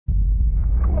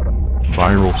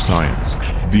Viral Science,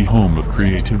 the home of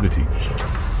creativity.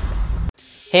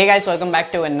 Hey guys, welcome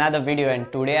back to another video,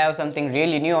 and today I have something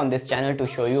really new on this channel to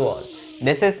show you all.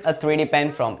 This is a 3D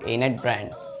pen from Anet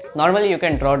brand. Normally you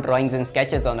can draw drawings and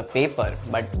sketches on a paper,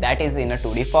 but that is in a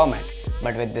 2D format.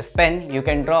 But with this pen, you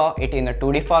can draw it in a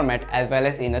 2D format as well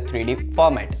as in a 3D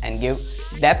format and give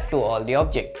depth to all the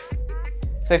objects.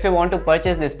 So if you want to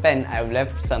purchase this pen, I have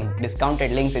left some discounted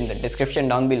links in the description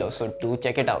down below, so do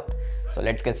check it out. So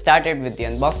let's get started with the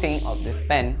unboxing of this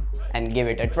pen and give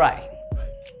it a try.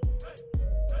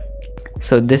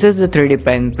 So this is the 3D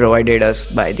pen provided us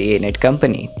by the Anet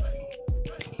company.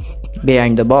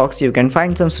 Behind the box you can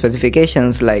find some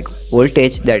specifications like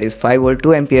voltage, that is 5V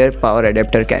 2A power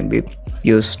adapter can be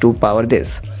used to power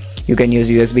this. You can use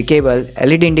USB cable,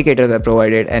 LED indicators are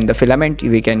provided, and the filament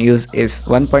we can use is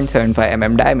 1.75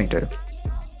 mm diameter.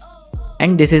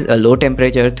 And this is a low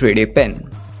temperature 3D pen.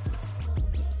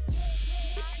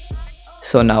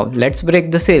 So now let's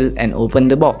break the seal and open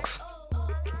the box.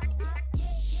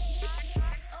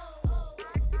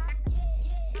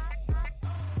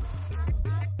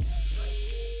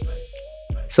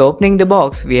 So opening the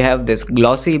box, we have this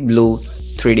glossy blue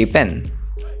 3D pen.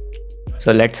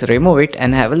 So let's remove it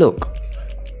and have a look.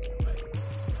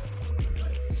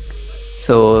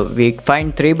 So we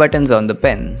find 3 buttons on the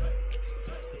pen.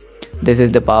 This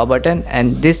is the power button,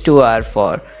 and these two are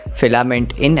for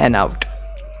filament in and out.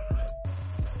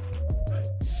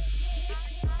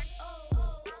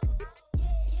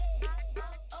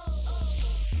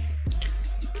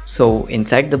 So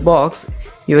inside the box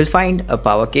you will find a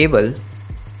power cable,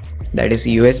 that is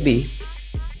USB,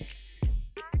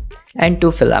 and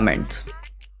 2 filaments.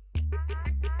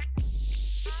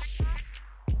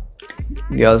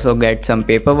 We also get some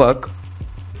paperwork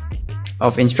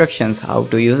of instructions how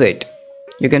to use it.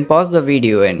 You can pause the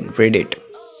video and read it.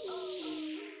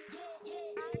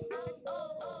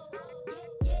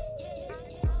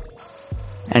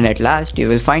 And at last you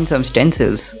will find some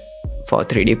stencils for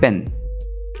 3D pen.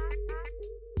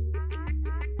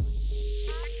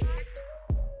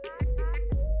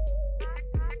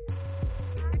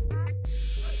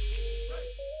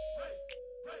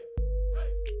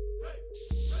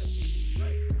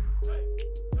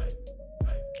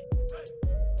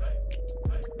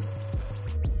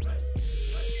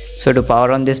 So to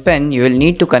power on this pen, you will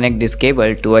need to connect this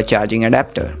cable to a charging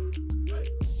adapter.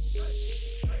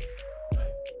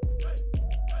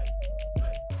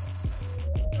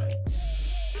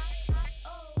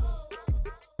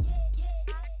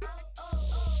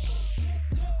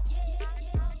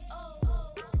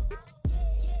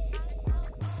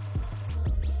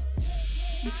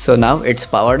 So now it's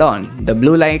powered on. The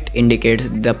blue light indicates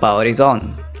the power is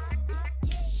on.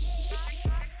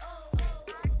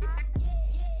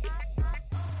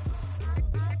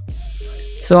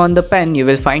 So on the pen you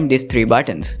will find these 3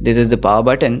 buttons. This is the power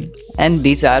button, and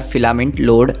these are filament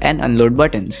load and unload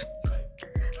buttons.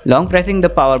 Long pressing the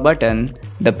power button,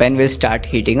 the pen will start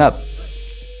heating up.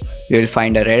 You will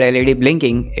find a red LED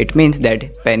blinking. It means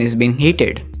that pen is being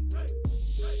heated.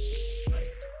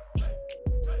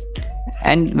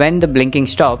 And when the blinking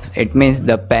stops, it means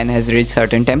the pen has reached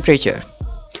certain temperature.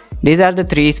 These are the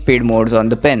 3 speed modes on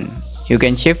the pen. You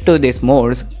can shift to these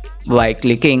modes by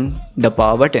clicking the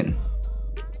power button.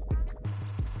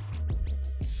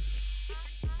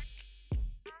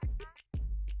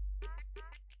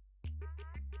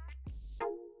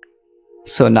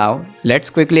 So now let's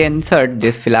quickly insert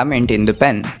this filament in the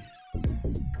pen.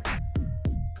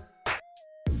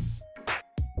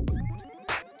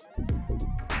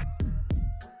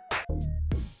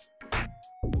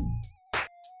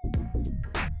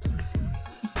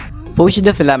 Push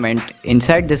the filament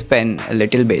inside this pen a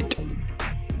little bit.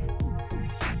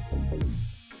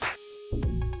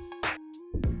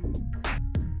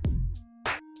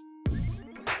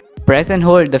 Press and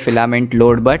hold the filament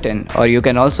load button, or you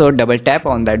can also double tap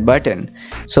on that button.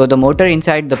 So the motor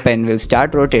inside the pen will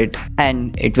start rotate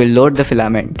and it will load the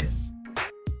filament.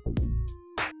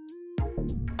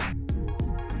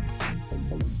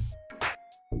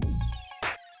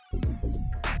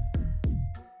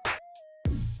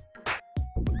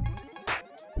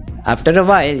 After a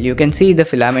while, you can see the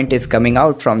filament is coming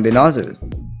out from the nozzle.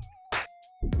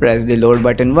 Press the load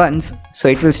button once, so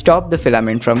it will stop the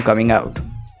filament from coming out.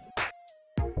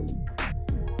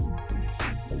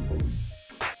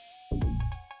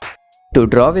 To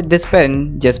draw with this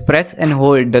pen, just press and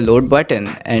hold the load button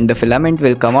and the filament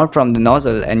will come out from the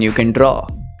nozzle and you can draw.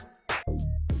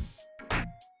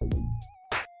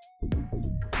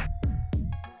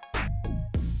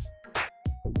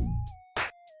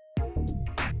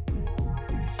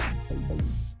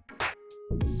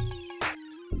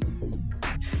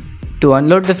 To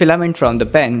unload the filament from the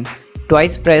pen,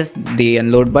 twice press the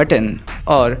unload button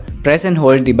or press and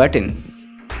hold the button.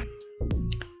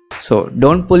 So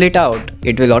don't pull it out,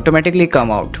 it will automatically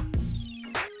come out.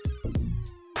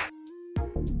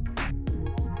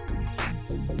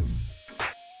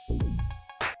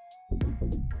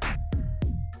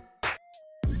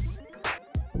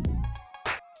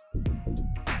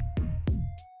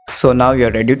 So now you're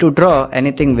ready to draw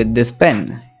anything with this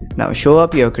pen. Now show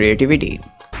up your creativity.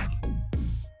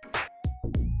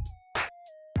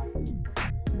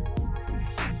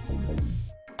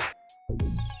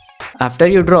 After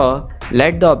you draw,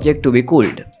 let the object to be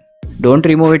cooled. Don't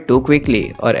remove it too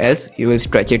quickly or else you will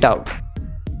stretch it out.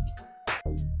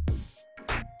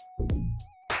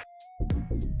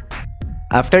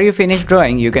 After you finish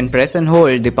drawing, you can press and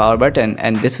hold the power button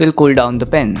and this will cool down the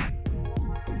pen.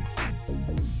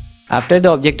 After the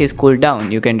object is cooled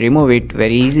down, you can remove it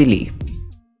very easily.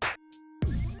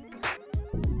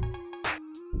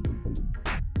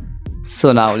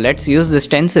 So now let's use the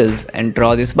stencils and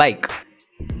draw this bike.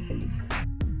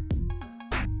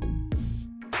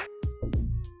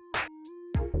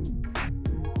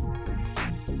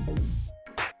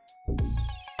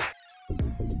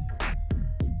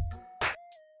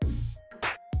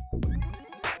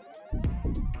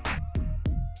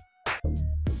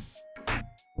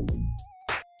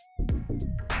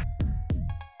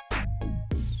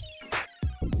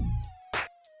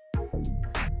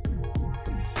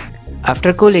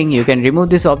 After cooling, you can remove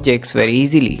these objects very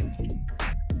easily.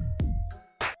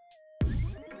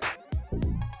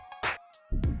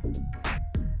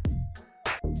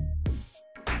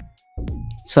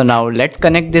 So now let's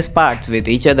connect these parts with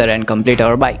each other and complete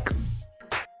our bike.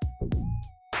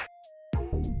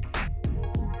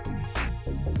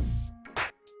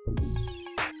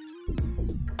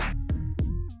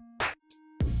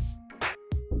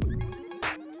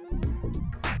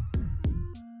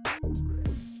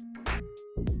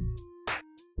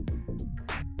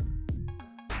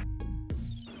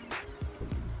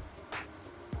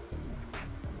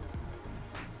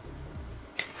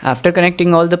 After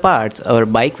connecting all the parts, our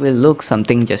bike will look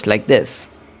something just like this.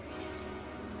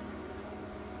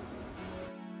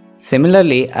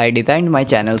 Similarly, I designed my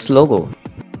channel's logo.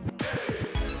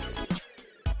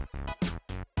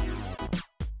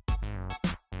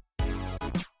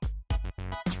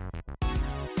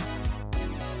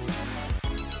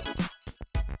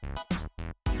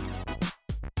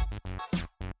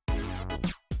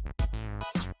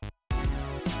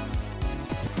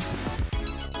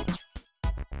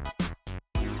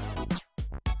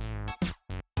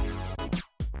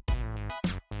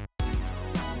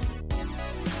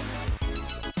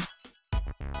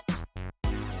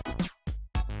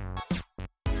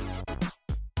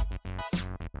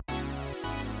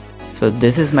 So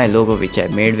this is my logo which I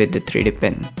made with the 3D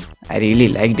pen. I really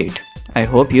liked it. I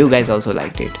hope you guys also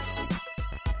liked it.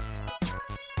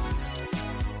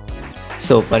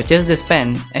 So purchase this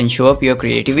pen and show up your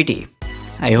creativity.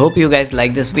 I hope you guys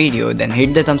like this video, then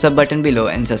hit the thumbs up button below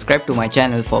and subscribe to my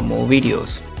channel for more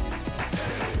videos.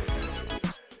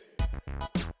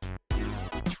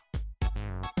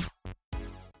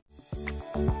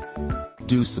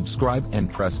 Do subscribe and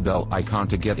press bell icon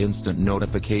to get instant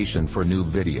notification for new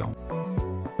video.